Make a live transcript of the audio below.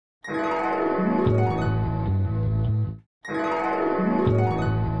The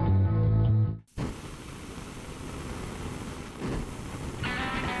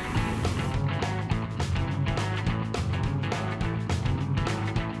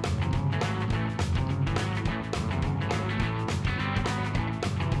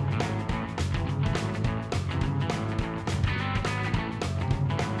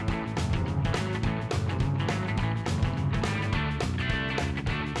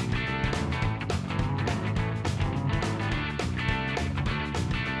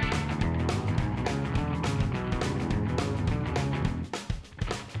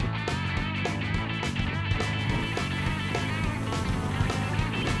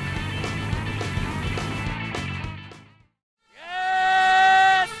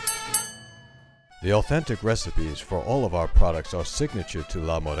authentic recipes for all of our products are signature to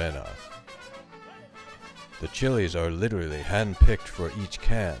La Morena. The chilies are literally hand-picked for each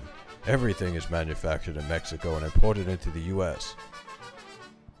can. Everything is manufactured in Mexico and imported into the US.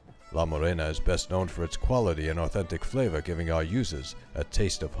 La Morena is best known for its quality and authentic flavor, giving our users a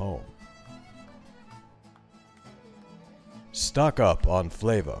taste of home. Stock up on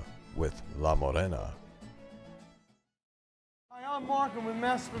flavor with La Morena. Hi, I'm Mark. I'm with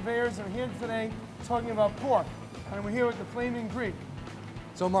Master Purveyors. I'm here today talking about pork, and we're here with the Flaming Greek.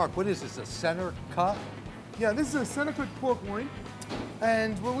 So Mark, what is this, a center cut? Yeah, this is a center cut pork loin,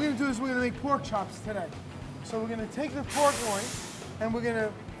 and what we're going to do is we're going to make pork chops today. So we're going to take the pork loin, and we're going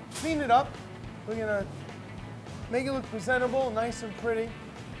to clean it up. We're going to make it look presentable, nice and pretty,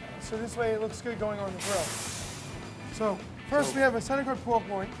 so this way it looks good going on the grill. So first we have a center cut pork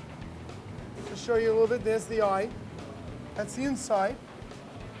loin. To show you a little bit, there's the eye. That's the inside.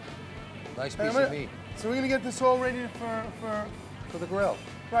 Nice piece of meat. So we're going to get this all ready For the grill.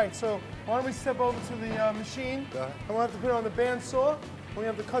 Right, so why don't we step over to the machine. Go ahead. And we'll have to put it on the bandsaw. We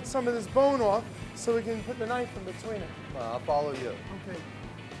have to cut some of this bone off so we can put the knife in between it. I'll follow you. Okay.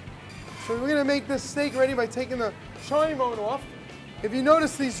 So we're going to make this steak ready by taking the chine bone off. If you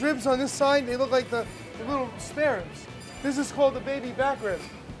notice these ribs on this side, they look like the little spare ribs. This is called the baby back rib.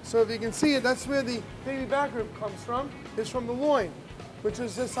 So if you can see it, that's where the baby back rib comes from. It's from the loin, which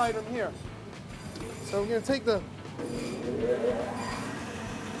is this item here. So we're going to take the...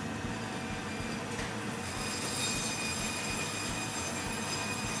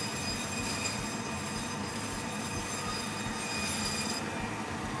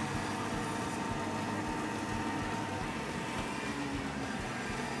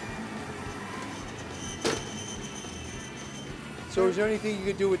 So is there anything you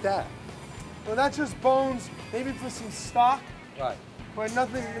could do with that? Well, that's just bones, maybe for some stock, Right. but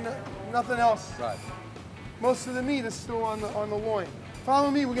nothing else. Right. Most of the meat is still on the loin.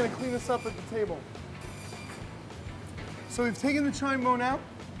 Follow me, we're going to clean this up at the table. So we've taken the chine bone out,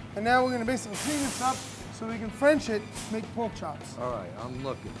 and now we're going to basically clean this up so we can French it, make pork chops. All right, I'm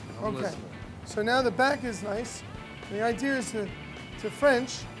looking. I'm Okay. listening. So now the back is nice. The idea is to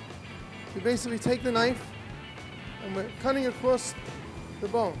French. You basically take the knife, and we're cutting across the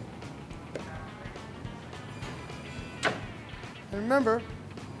bone. And remember,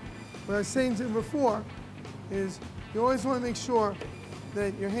 what I was saying to you before is you always want to make sure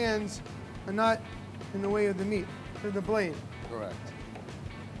that your hands are not in the way of the meat, or the blade. Correct.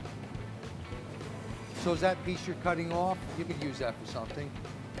 So is that piece you're cutting off? You could use that for something.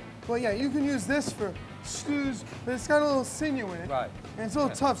 Well, yeah, you can use this for stews, but it's got a little sinew in it. Right. And it's a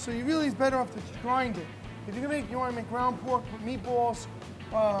little tough, so you really is better off to grind it. If you want to make ground pork with meatballs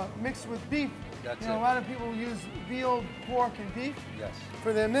mixed with beef, That's a lot of people use veal, pork, and beef Yes.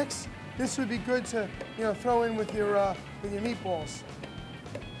 for their mix. This would be good to throw in with your meatballs.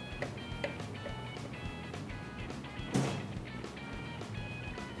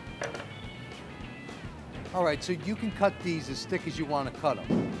 All right, so you can cut these as thick as you want to cut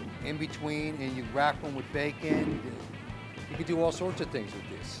them. In between, and you wrap them with bacon. You can do all sorts of things with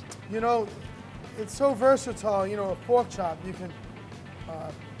this. It's so versatile, a pork chop. You can...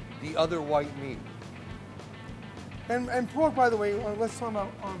 The other white meat. And pork, by the way, let's talk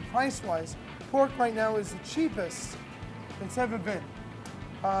about price-wise. Pork right now is the cheapest it's ever been.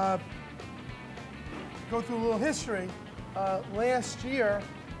 Go through a little history. Last year,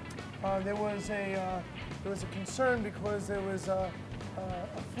 there was a concern because there was a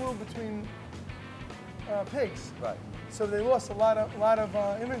flu between pigs. Right. So they lost a lot of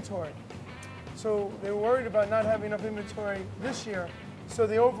inventory. So they were worried about not having enough inventory this year, so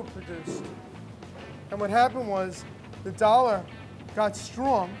they overproduced. And what happened was the dollar got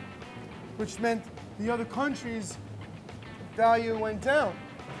strong, which meant the other countries' value went down.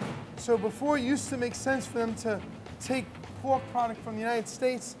 So before it used to make sense for them to take pork product from the United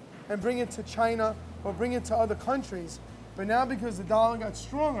States and bring it to China or bring it to other countries. But now because the dollar got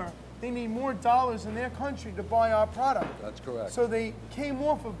stronger, they need more dollars in their country to buy our product. That's correct. So they came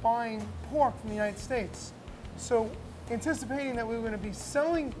off of buying pork from the United States. So anticipating that we were going to be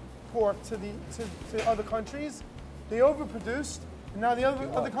selling pork to other countries, they overproduced, and now the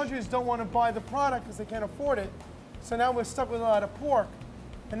other countries don't want to buy the product because they can't afford it. So now we're stuck with a lot of pork,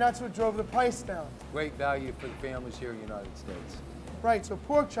 and that's what drove the price down. Great value for the families here in the United States. Right, so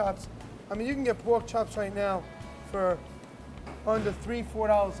pork chops, I mean, you can get pork chops right now for under $3,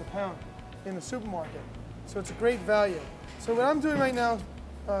 $4 a pound in the supermarket. So it's a great value. So what I'm doing right now,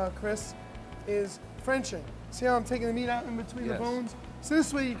 Chris, is Frenching. See how I'm taking the meat out in between the bones? So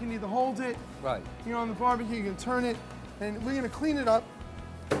this way you can either hold it, right? You know, on the barbecue, you can turn it, and we're gonna clean it up.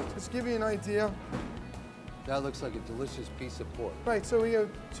 Just to give you an idea. That looks like a delicious piece of pork. Right, so we have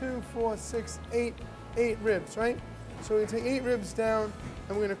 2, 4, 6, 8 ribs, right? So we're gonna take 8 ribs down,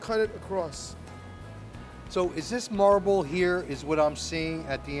 and we're gonna cut it across. So is this marble here is what I'm seeing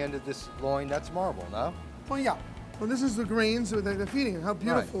at the end of this loin? That's marble, no? Well, yeah. Well, this is the grains that they're feeding it. How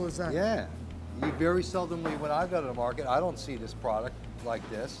beautiful is that? Yeah. You very seldomly, when I go to the market, I don't see this product like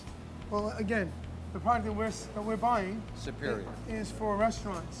this. Well, again, the product that we're buying superior is for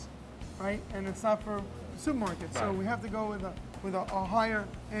restaurants, right? And it's not for supermarkets. Right. So we have to go with a higher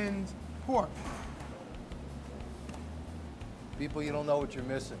end pork. People, you don't know what you're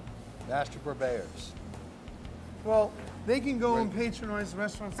missing. Master purveyors. Well, they can go and patronize the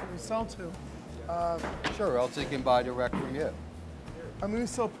restaurants that we sell to. Sure, else they can buy direct from you. I mean, we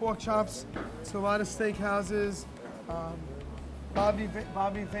sell pork chops to a lot of steakhouses, Bobby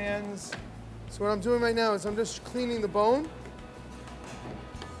Vans. So what I'm doing right now is I'm just cleaning the bone.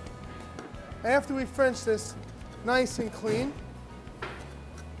 After we French this nice and clean,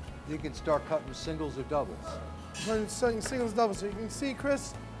 you can start cutting singles or doubles. Singles and doubles. So you can see,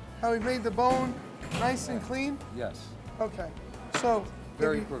 Chris, how we made the bone nice and clean? Yes. Okay. So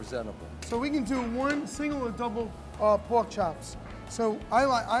very presentable. So we can do one single or double pork chops. So I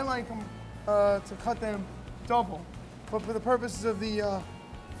like them to cut them double, but for the purposes of the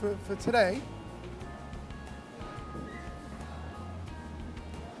for today.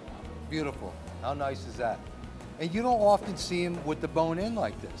 Beautiful. How nice is that? And you don't often see them with the bone in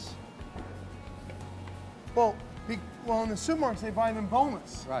like this. Well, in the supermarkets they buy them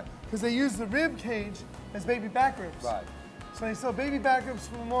boneless. Right. Because they use the rib cage as baby back ribs. Right. So they sell baby back ribs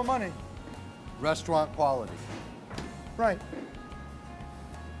for more money. Restaurant quality. Right.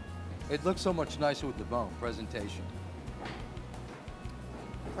 It looks so much nicer with the bone, presentation.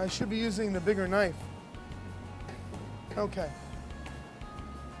 I should be using the bigger knife. Okay.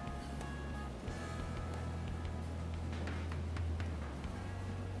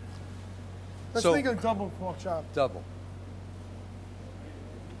 Let's make a double pork chop. Double.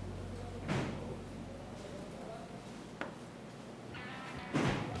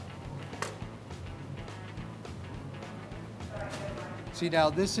 See,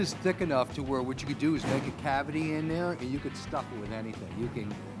 now this is thick enough to where what you could do is make a cavity in there and you could stuff it with anything. You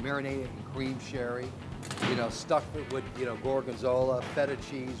can marinate it in cream sherry, you know, stuff it with, you know, gorgonzola, feta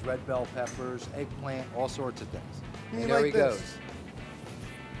cheese, red bell peppers, eggplant, all sorts of things. And there he goes.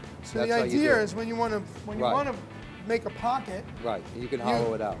 So the idea is when you want to make a pocket, right? You can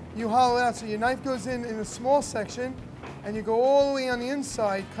hollow it out. You hollow it out, so your knife goes in a small section, and you go all the way on the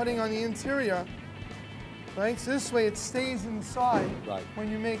inside, cutting on the interior. Right, so this way it stays inside when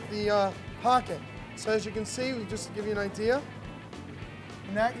you make the pocket. So as you can see, just to give you an idea,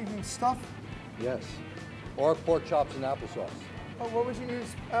 and that you can stuff. Yes, or pork chops and applesauce. Oh, what would you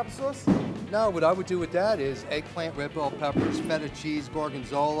use, applesauce? No, what I would do with that is eggplant, red bell peppers, feta cheese,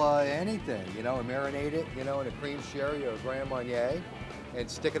 gorgonzola, anything, you know, and marinate it, you know, in a cream sherry or a Grand Marnier, and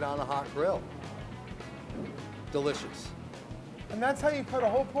stick it on a hot grill. Delicious. And that's how you cut a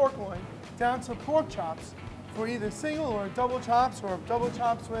whole pork loin down to pork chops for either single or double chops or double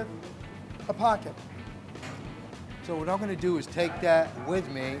chops with a pocket. So what I'm going to do is take that with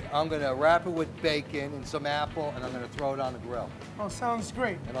me. I'm going to wrap it with bacon and some apple, and I'm going to throw it on the grill. Oh, sounds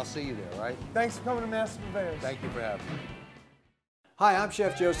great. And I'll see you there, right? Thanks for coming to Master Purveyors. Thank you for having me. Hi, I'm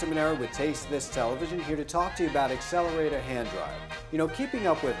Chef Joe Seminara with Taste This Television, here to talk to you about Accelerator Hand Dryer. You know, keeping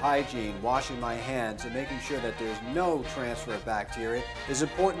up with hygiene, washing my hands, and making sure that there's no transfer of bacteria is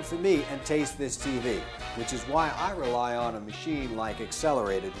important for me and Taste This TV, which is why I rely on a machine like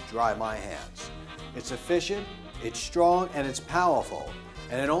Accelerator to dry my hands. It's efficient, it's strong, and it's powerful,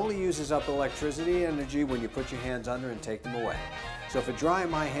 and it only uses up electricity and energy when you put your hands under and take them away. So for drying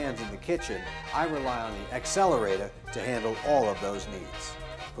my hands in the kitchen, I rely on the Accelerator to handle all of those needs.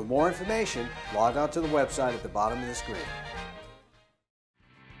 For more information, log on to the website at the bottom of the screen.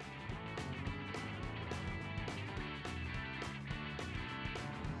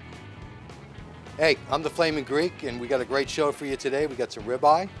 Hey, I'm the Flaming Greek, and we got a great show for you today. We got some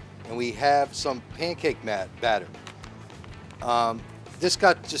ribeye, and we have some pancake batter. This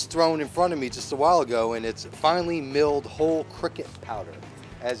got just thrown in front of me just a while ago, and it's finely milled whole cricket powder,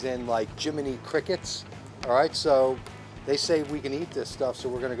 as in like Jiminy crickets. All right, so they say we can eat this stuff, so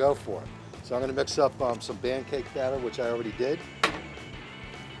we're gonna go for it. So I'm gonna mix up some pancake batter, which I already did.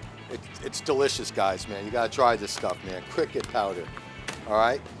 It's delicious, guys, man. You gotta try this stuff, man. Cricket powder, all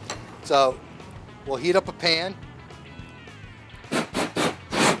right? So we'll heat up a pan.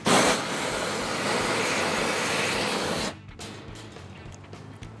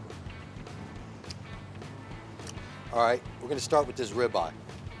 All right, we're gonna start with this ribeye.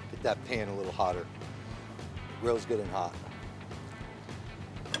 Get that pan a little hotter. Grill's good and hot.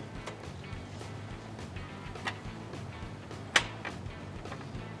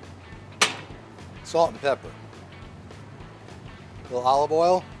 Salt and pepper. A little olive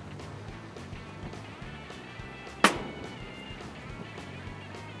oil.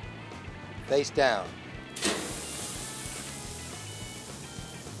 Face down.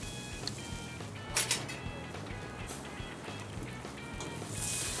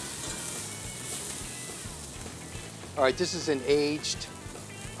 All right, this is an aged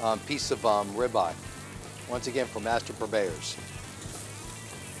piece of ribeye. Once again, from Master Purveyors.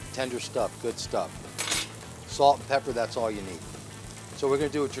 Tender stuff, good stuff. Salt and pepper, that's all you need. So we're gonna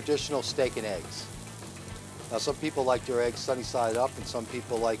do a traditional steak and eggs. Now some people like their eggs sunny side up and some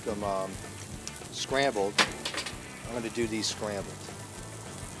people like them scrambled. I'm gonna do these scrambled.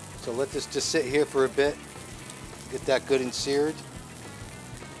 So let this just sit here for a bit, get that good and seared.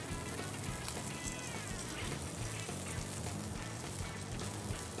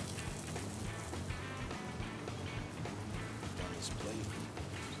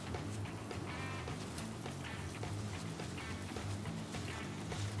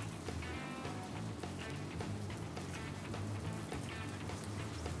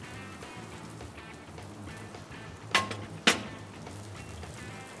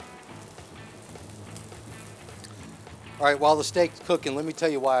 All right, while the steak's cooking, let me tell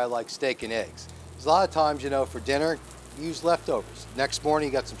you why I like steak and eggs. Because a lot of times, you know, for dinner, you use leftovers. Next morning,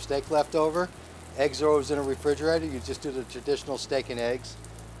 you got some steak left over. Eggs are always in a refrigerator. You just do the traditional steak and eggs.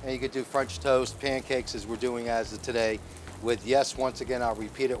 And you could do French toast, pancakes, as we're doing as of today. With, yes, once again, I'll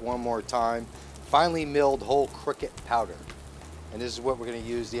repeat it one more time, finely milled whole cricket powder. And this is what we're going to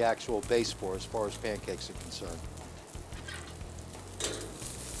use the actual base for as far as pancakes are concerned.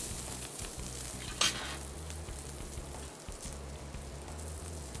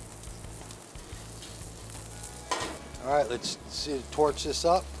 All right, let's see, torch this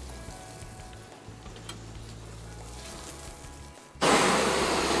up.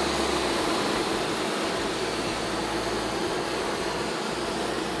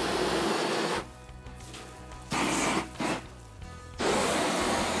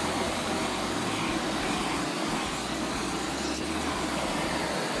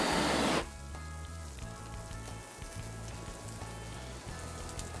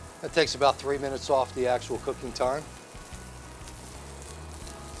 That takes about 3 minutes off the actual cooking time.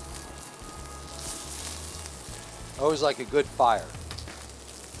 I always like a good fire,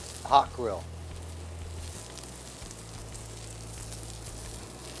 hot grill.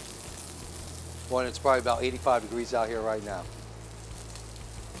 Well, it's probably about 85 degrees out here right now.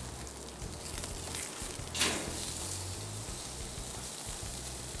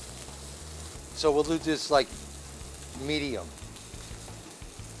 So we'll do this like medium.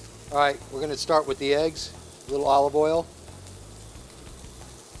 All right, we're gonna start with the eggs, a little olive oil.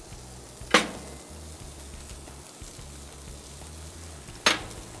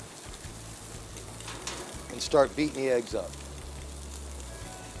 Start beating the eggs up.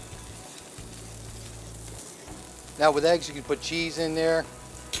 Now with eggs you can put cheese in there,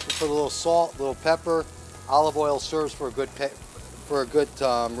 put a little salt, a little pepper. Olive oil serves for a good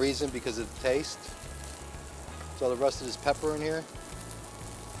reason because of the taste. So the rest of this pepper in here.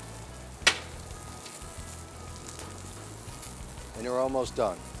 And you're almost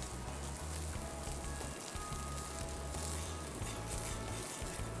done.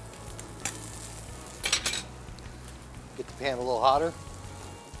 Get the pan a little hotter.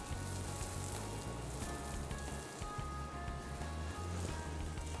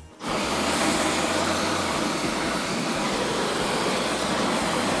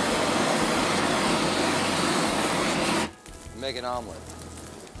 Make an omelet.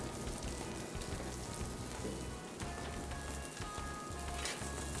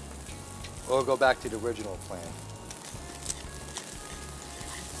 Or go back to the original plan.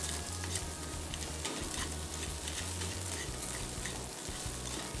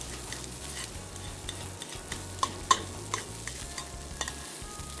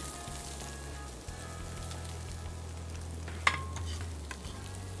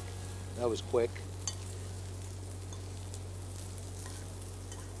 That was quick.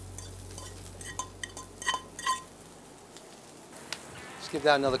 Just give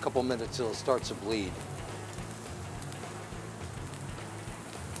that another couple minutes till it starts to bleed.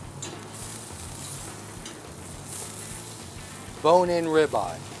 Bone-in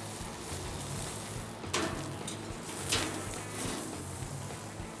ribeye.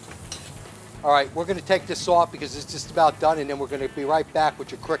 All right, we're gonna take this off because it's just about done, and then we're gonna be right back with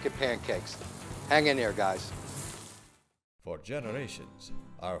your cricket pancakes. Hang in there, guys. For generations,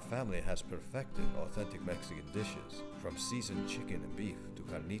 our family has perfected authentic Mexican dishes, from seasoned chicken and beef to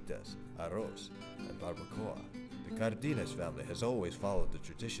carnitas, arroz, and barbacoa. The Cardenas family has always followed the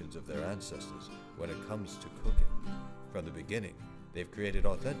traditions of their ancestors when it comes to cooking. From the beginning, they've created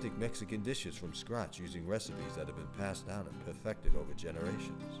authentic Mexican dishes from scratch using recipes that have been passed down and perfected over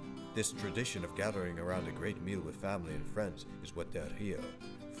generations. This tradition of gathering around a great meal with family and friends is what Del Rio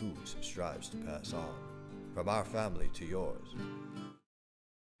Foods strives to pass on. From our family to yours.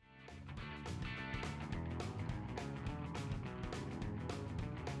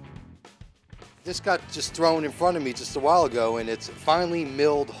 This got just thrown in front of me just a while ago, and it's finely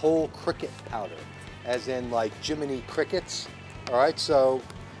milled whole cricket powder, as in like Jiminy crickets. All right, so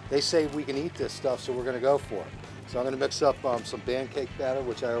they say we can eat this stuff, so we're gonna go for it. So I'm gonna mix up some pancake batter,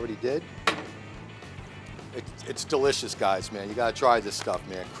 which I already did. It's delicious, guys, man. You gotta try this stuff,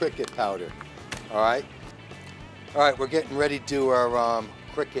 man. Cricket powder, all right? All right, we're getting ready to do our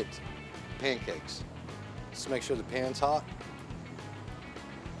cricket pancakes. Just make sure the pan's hot.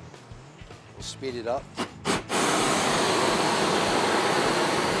 We'll speed it up.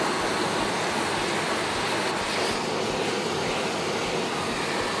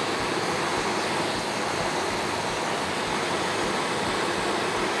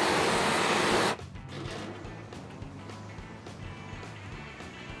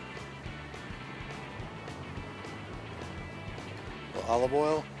 Olive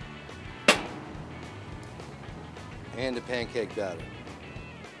oil and the pancake batter.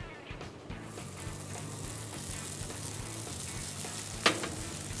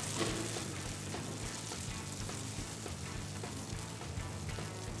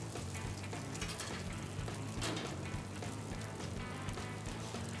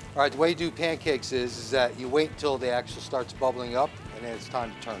 All right, the way you do pancakes is that you wait until they actually starts bubbling up, and then it's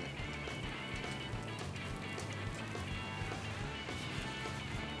time to turn it.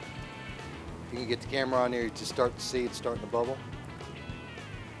 You can get the camera on there, you just start to see it starting to bubble.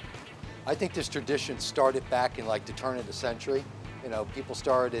 I think this tradition started back in like the turn of the century. You know, people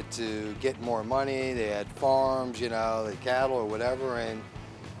started to get more money, they had farms, you know, they had cattle or whatever, and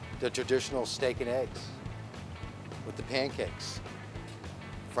the traditional steak and eggs with the pancakes,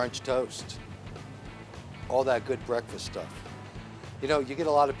 French toast, all that good breakfast stuff. You know, you get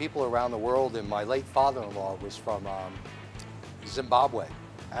a lot of people around the world, and my late father-in-law was from Zimbabwe,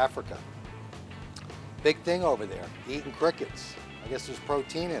 Africa. Big thing over there, eating crickets. I guess there's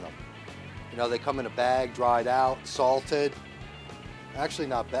protein in them. You know, they come in a bag, dried out, salted. Actually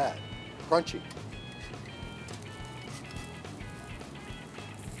not bad, crunchy.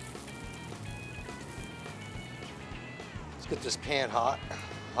 Let's get this pan hot,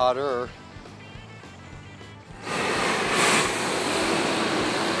 hotter.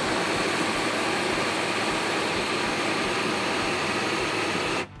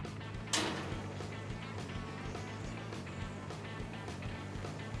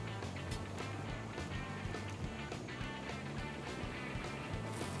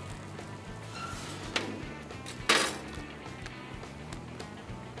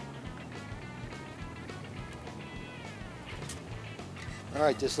 All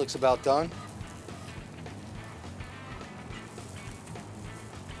right, this looks about done.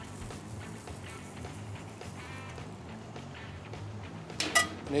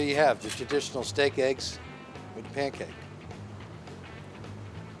 And there you have the traditional steak eggs with pancake.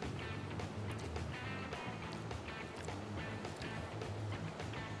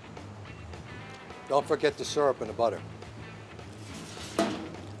 Don't forget the syrup and the butter.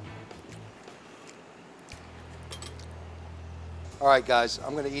 All right, guys,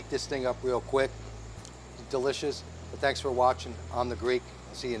 I'm gonna eat this thing up real quick. It's delicious, but thanks for watching. I'm the Greek.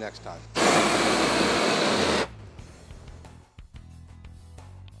 I'll see you next time.